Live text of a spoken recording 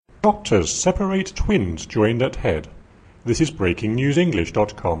Doctors separate twins joined at head. This is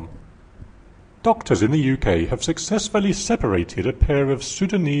breakingnewsenglish.com. Doctors in the UK have successfully separated a pair of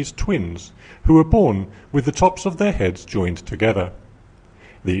Sudanese twins who were born with the tops of their heads joined together.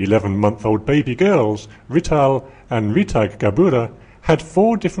 The 11-month-old baby girls, Rital and Ritag Gabura, had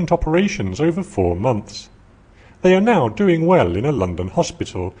 4 different operations over 4 months. They are now doing well in a London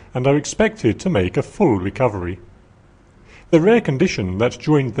hospital and are expected to make a full recovery. The rare condition that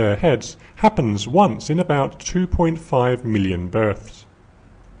joined their heads happens once in about 2.5 million births.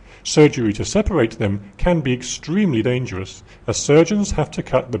 Surgery to separate them can be extremely dangerous, as surgeons have to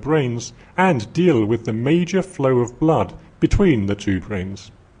cut the brains and deal with the major flow of blood between the 2 brains.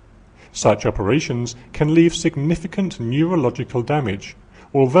 Such operations can leave significant neurological damage,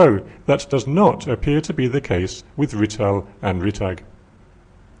 although that does not appear to be the case with Rital and Ritag.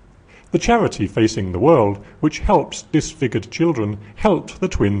 The charity Facing the World, which helps disfigured children, helped the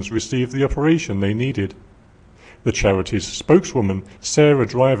twins receive the operation they needed. The charity's spokeswoman, Sarah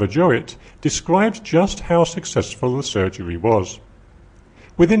Driver-Jowett, described just how successful the surgery was.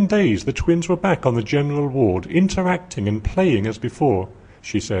 Within days, the twins were back on the general ward, interacting and playing as before,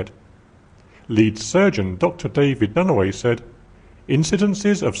 she said. Lead surgeon Dr. David Dunaway said,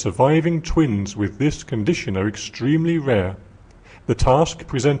 "Incidences of surviving twins with this condition are extremely rare. The task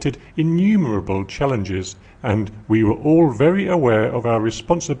presented innumerable challenges, and we were all very aware of our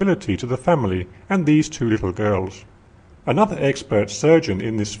responsibility to the family and these 2 little girls." Another expert surgeon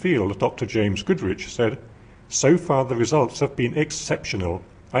in this field, Dr. James Goodrich, said, "So far the results have been exceptional.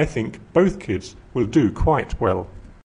 I think both kids will do quite well."